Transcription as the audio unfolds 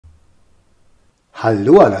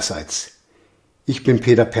Hallo allerseits, ich bin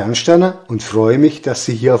Peter Pernsteiner und freue mich, dass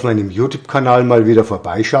Sie hier auf meinem YouTube-Kanal mal wieder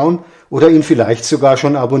vorbeischauen oder ihn vielleicht sogar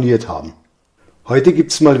schon abonniert haben. Heute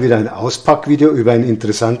gibt es mal wieder ein Auspackvideo über ein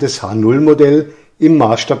interessantes H0-Modell im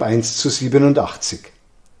Maßstab 1:87.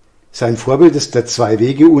 Sein Vorbild ist der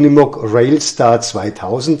Zweiwege-Unimog Railstar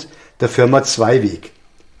 2000 der Firma Zweiweg,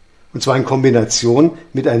 und zwar in Kombination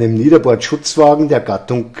mit einem Niederbord-Schutzwagen der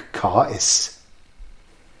Gattung Ks.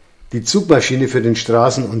 Die Zugmaschine für den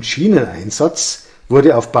Straßen- und Schieneneinsatz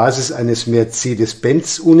wurde auf Basis eines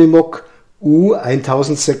Mercedes-Benz Unimog U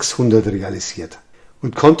 1600 realisiert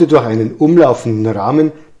und konnte durch einen umlaufenden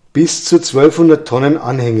Rahmen bis zu 1200 Tonnen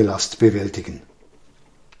Anhängelast bewältigen.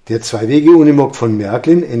 Der Zweiwege-Unimog von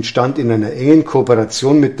Märklin entstand in einer engen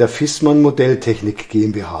Kooperation mit der Viessmann Modelltechnik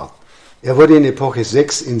GmbH. Er wurde in Epoche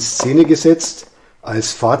 6 in Szene gesetzt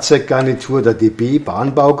als Fahrzeuggarnitur der DB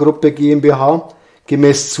Bahnbau Gruppe GmbH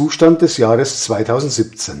gemäß Zustand des Jahres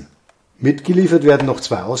 2017. Mitgeliefert werden noch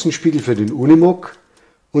 2 Außenspiegel für den Unimog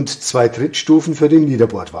und 2 Trittstufen für den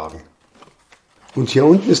Niederbordwagen. Und hier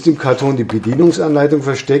unten ist im Karton die Bedienungsanleitung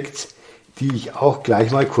versteckt, die ich auch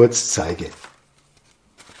gleich mal kurz zeige.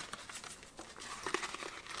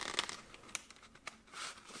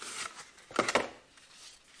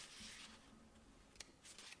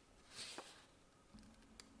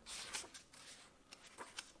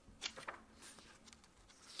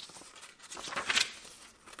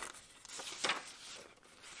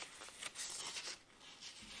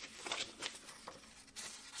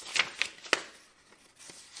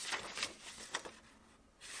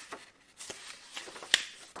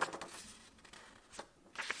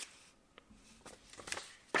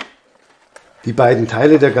 Die beiden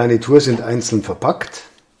Teile der Garnitur sind einzeln verpackt.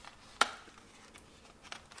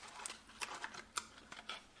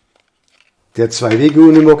 Der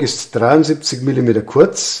Zweiwege-Unimog ist 73 mm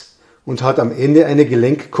kurz und hat am Ende eine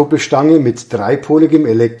Gelenkkuppelstange mit dreipoligem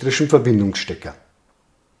elektrischen Verbindungsstecker.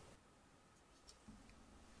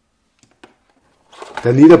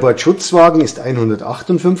 Der Niederbord-Schutzwagen ist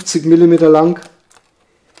 158 mm lang.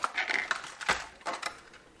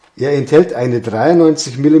 Er enthält eine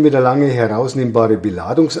 93 mm lange herausnehmbare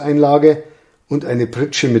Beladungseinlage und eine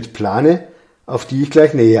Pritsche mit Plane, auf die ich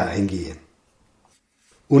gleich näher eingehe.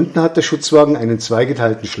 Unten hat der Schutzwagen einen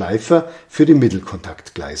zweigeteilten Schleifer für die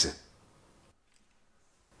Mittelkontaktgleise.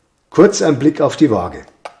 Kurz ein Blick auf die Waage.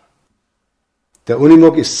 Der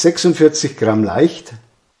Unimog ist 46 Gramm leicht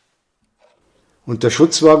und der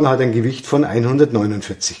Schutzwagen hat ein Gewicht von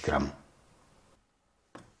 149 Gramm.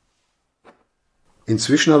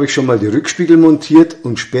 Inzwischen habe ich schon mal die Rückspiegel montiert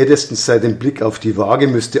und spätestens seit dem Blick auf die Waage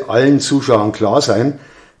müsste allen Zuschauern klar sein,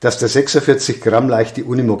 dass der 46 Gramm leichte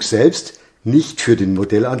Unimog selbst nicht für den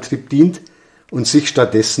Modellantrieb dient und sich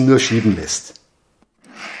stattdessen nur schieben lässt.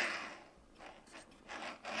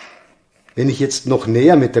 Wenn ich jetzt noch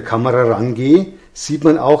näher mit der Kamera rangehe, sieht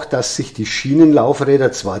man auch, dass sich die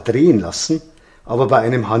Schienenlaufräder zwar drehen lassen, aber bei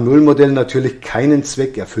einem H0-Modell natürlich keinen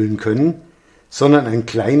Zweck erfüllen können, sondern ein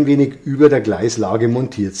klein wenig über der Gleislage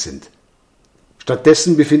montiert sind.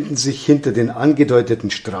 Stattdessen befinden sich hinter den angedeuteten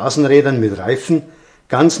Straßenrädern mit Reifen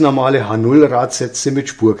ganz normale H0-Radsätze mit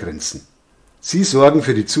Spurgrenzen. Sie sorgen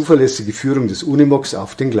für die zuverlässige Führung des Unimogs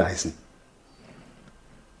auf den Gleisen.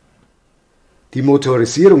 Die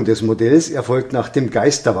Motorisierung des Modells erfolgt nach dem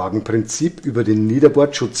Geisterwagenprinzip über den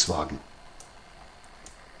Niederbord-Schutzwagen.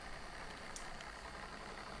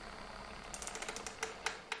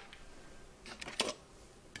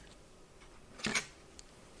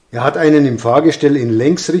 Er hat einen im Fahrgestell in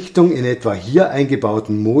Längsrichtung in etwa hier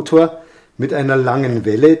eingebauten Motor mit einer langen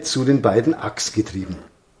Welle zu den beiden Achsgetrieben.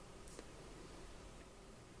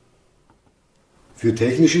 Für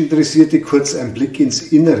technisch Interessierte kurz ein Blick ins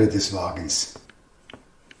Innere des Wagens.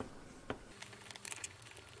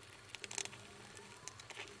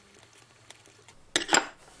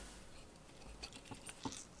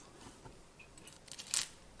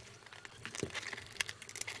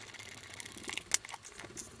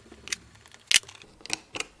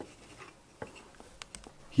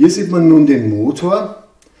 Hier sieht man nun den Motor,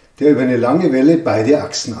 der über eine lange Welle beide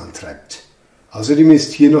Achsen antreibt. Außerdem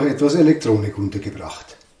ist hier noch etwas Elektronik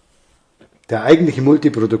untergebracht. Der eigentliche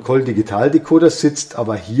Multiprotokoll-Digialdecoder sitzt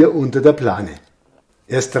aber hier unter der Plane.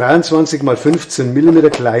 Er ist 23 x 15 mm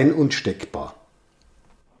klein und steckbar.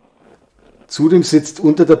 Zudem sitzt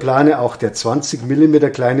unter der Plane auch der 20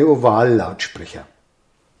 mm kleine Ovallautsprecher.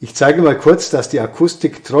 Ich zeige mal kurz, dass die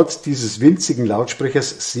Akustik trotz dieses winzigen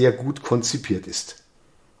Lautsprechers sehr gut konzipiert ist.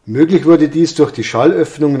 Möglich wurde dies durch die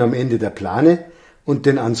Schallöffnungen am Ende der Plane und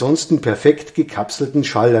den ansonsten perfekt gekapselten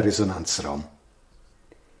Schallresonanzraum.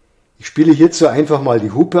 Ich spiele hierzu einfach mal die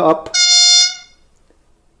Hupe ab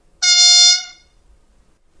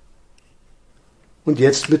Und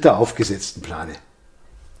jetzt mit der aufgesetzten Plane.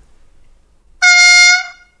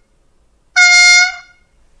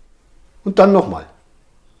 Und dann nochmal.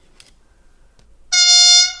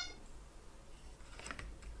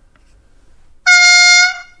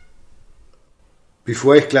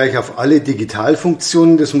 Bevor ich gleich auf alle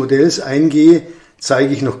Digitalfunktionen des Modells eingehe,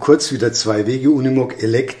 zeige ich noch kurz, wie der Zweiwege-Unimog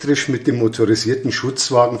elektrisch mit dem motorisierten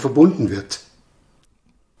Schutzwagen verbunden wird.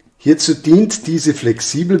 Hierzu dient diese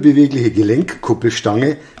flexibel bewegliche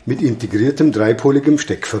Gelenkkuppelstange mit integriertem dreipoligem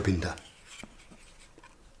Steckverbinder.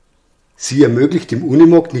 Sie ermöglicht dem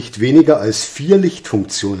Unimog nicht weniger als 4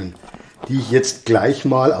 Lichtfunktionen, die ich jetzt gleich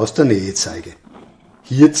mal aus der Nähe zeige.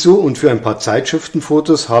 Hierzu und für ein paar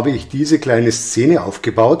Zeitschriftenfotos habe ich diese kleine Szene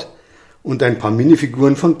aufgebaut und ein paar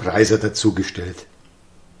Minifiguren von Preiser dazugestellt.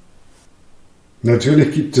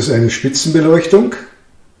 Natürlich gibt es eine Spitzenbeleuchtung.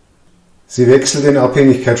 Sie wechselt in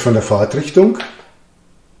Abhängigkeit von der Fahrtrichtung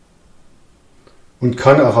und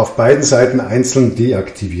kann auch auf beiden Seiten einzeln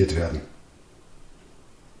deaktiviert werden.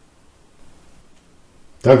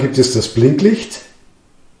 Dann gibt es das Blinklicht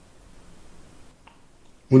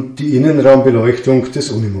und die Innenraumbeleuchtung des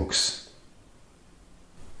Unimogs.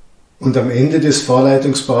 Und am Ende des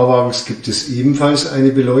Fahrleitungsbauwagens gibt es ebenfalls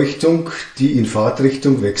eine Beleuchtung, die in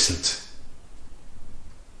Fahrtrichtung wechselt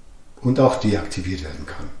und auch deaktiviert werden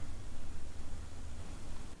kann.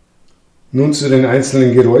 Nun zu den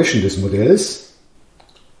einzelnen Geräuschen des Modells.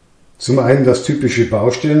 Zum einen das typische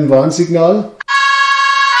Baustellenwarnsignal,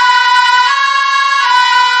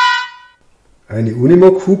 eine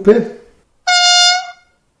Unimog-Hupe,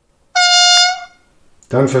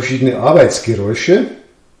 dann verschiedene Arbeitsgeräusche,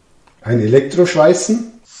 ein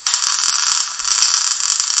Elektroschweißen,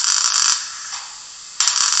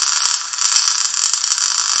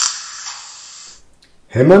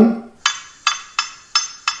 Hämmern,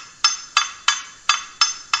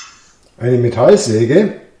 eine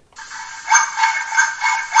Metallsäge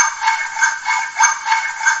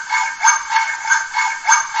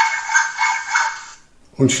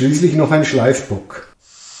und schließlich noch ein Schleifbock.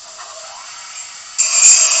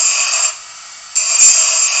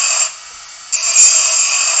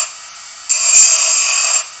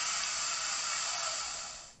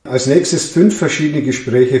 Als nächstes 5 verschiedene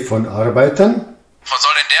Gespräche von Arbeitern. Was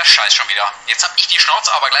soll denn der Scheiß schon wieder? Jetzt hab ich die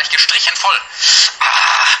Schnauze aber gleich gestrichen voll.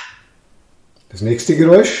 Das nächste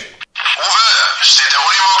Geräusch. Uwe, steht der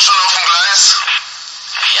Unimog schon auf dem Gleis?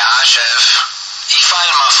 Ja, Chef. Ich fahr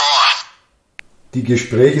ihn mal vor. Die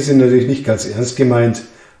Gespräche sind natürlich nicht ganz ernst gemeint,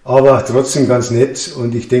 aber trotzdem ganz nett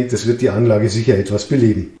und ich denke, das wird die Anlage sicher etwas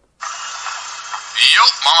beleben. Jo,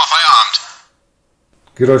 machen wir Feierabend.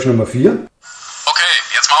 Geräusch Nummer 4. Okay,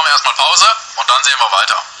 jetzt machen wir erstmal Pause und dann sehen wir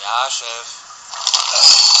weiter. Ja, Chef.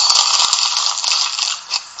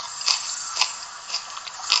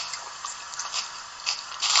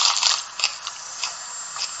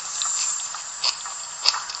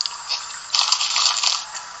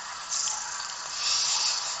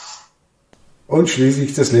 Und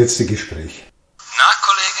schließlich das letzte Gespräch. Na,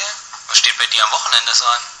 Kollege? Was steht bei dir am Wochenende so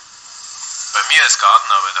an? Bei mir ist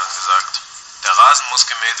Gartenarbeit angesagt. Der Rasen muss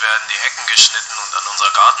gemäht werden, die Hecken geschnitten und an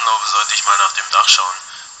unserer Gartenlaube sollte ich mal nach dem Dach schauen.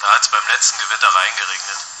 Da hat es beim letzten Gewitter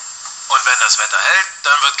reingeregnet. Und wenn das Wetter hält,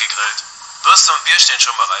 dann wird gegrillt. Würste und Bier stehen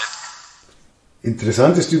schon bereit.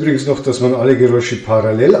 Interessant ist übrigens noch, dass man alle Geräusche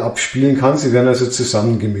parallel abspielen kann. Sie werden also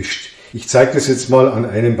zusammengemischt. Ich zeige das jetzt mal an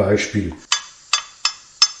einem Beispiel.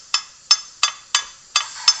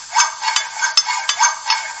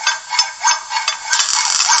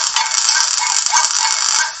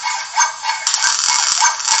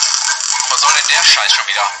 Der Scheiß schon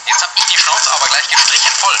wieder. Jetzt hab ich die Schnauze aber gleich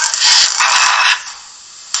gestrichen voll.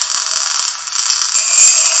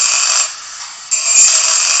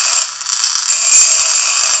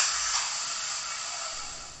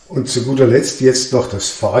 Und zu guter Letzt jetzt noch das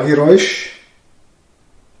Fahrgeräusch.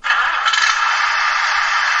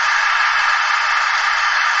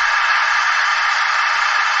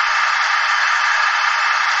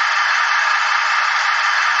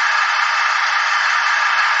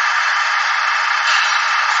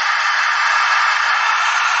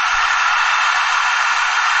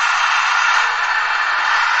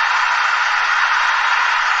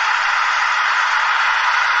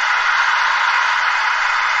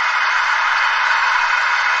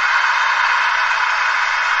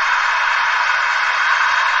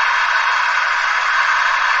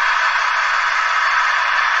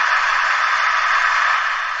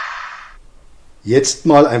 Jetzt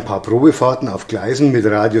mal ein paar Probefahrten auf Gleisen mit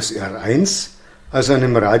Radius R1, also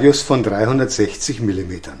einem Radius von 360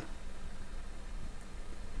 mm.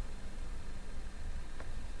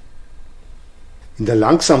 In der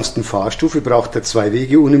langsamsten Fahrstufe braucht der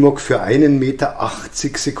Zweiwege-Unimog für 1 Meter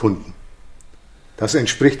 80 Sekunden. Das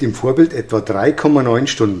entspricht im Vorbild etwa 3,9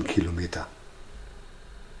 Stundenkilometer.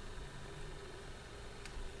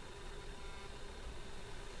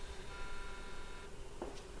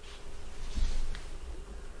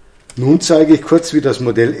 Nun zeige ich kurz, wie das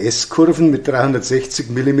Modell S-Kurven mit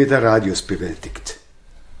 360 mm Radius bewältigt.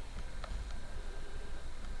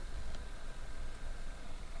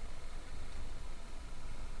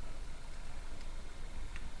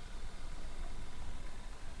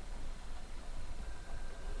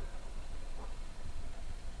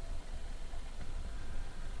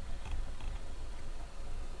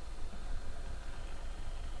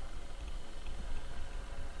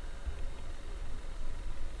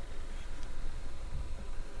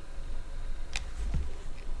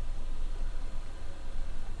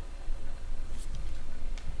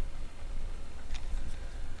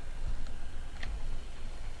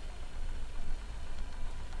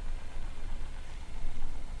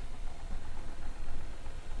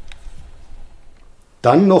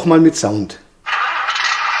 Dann nochmal mit Sound.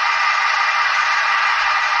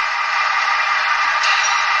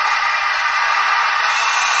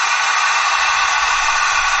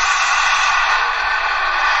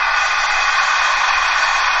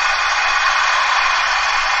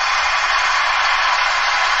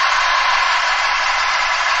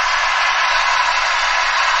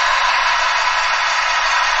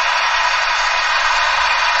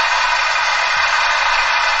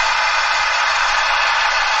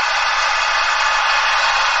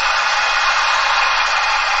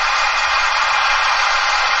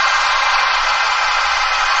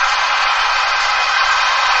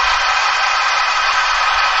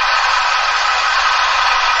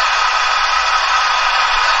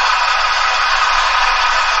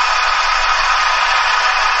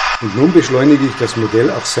 Und nun beschleunige ich das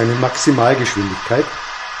Modell auf seine Maximalgeschwindigkeit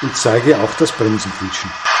und zeige auch das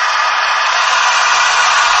Bremsenquietschen.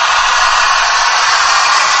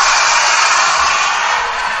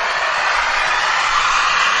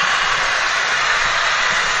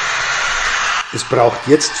 Es braucht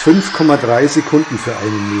jetzt 5,3 Sekunden für 1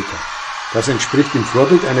 Meter. Das entspricht im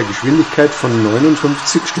Vorbild einer Geschwindigkeit von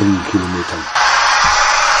 59 Stundenkilometern.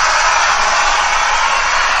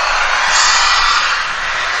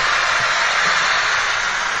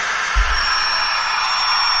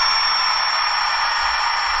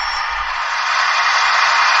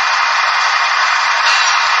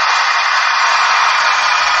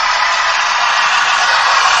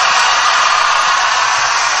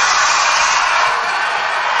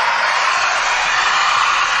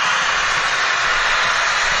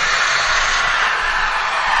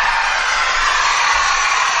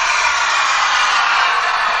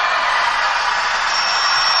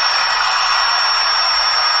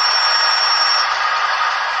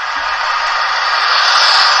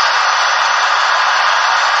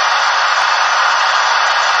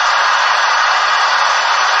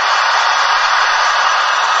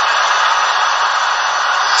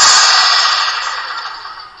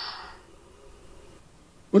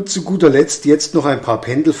 Und zu guter Letzt jetzt noch ein paar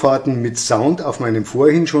Pendelfahrten mit Sound auf meinem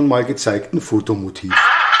vorhin schon mal gezeigten Fotomotiv.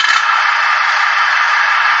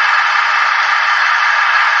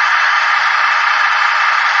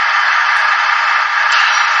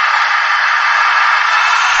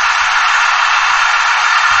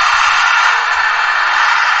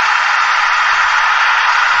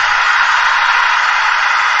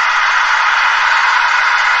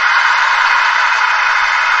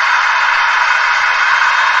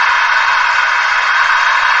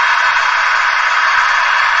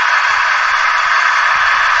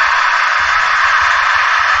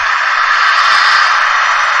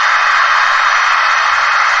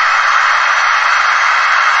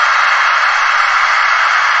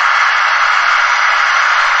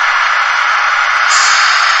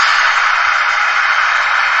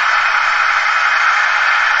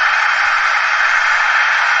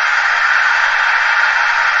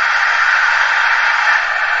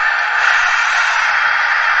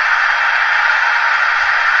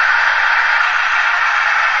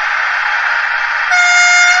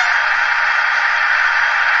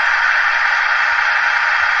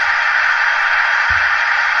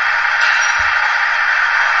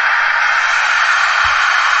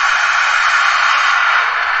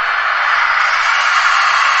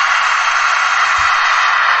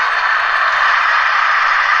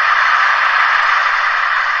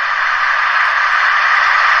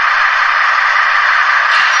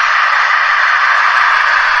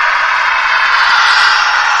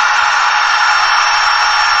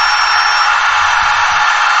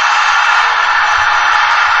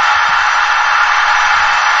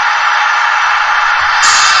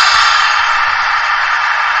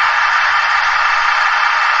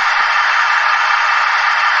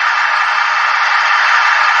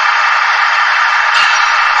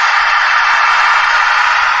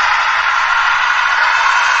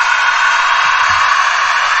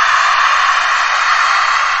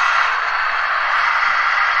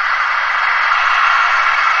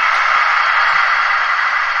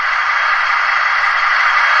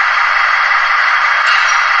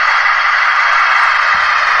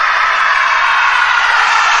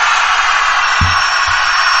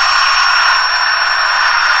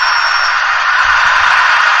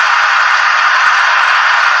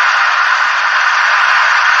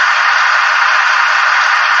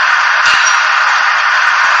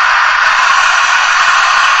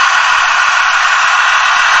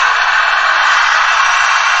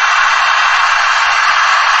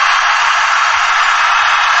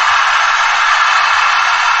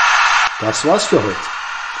 Das war's für heute.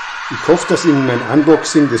 Ich hoffe, dass Ihnen mein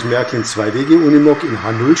Unboxing des Märklin Zweiwege-Unimog in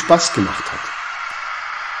H0 Spaß gemacht hat.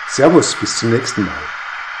 Servus, bis zum nächsten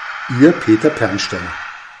Mal. Ihr Peter Pernsteiner.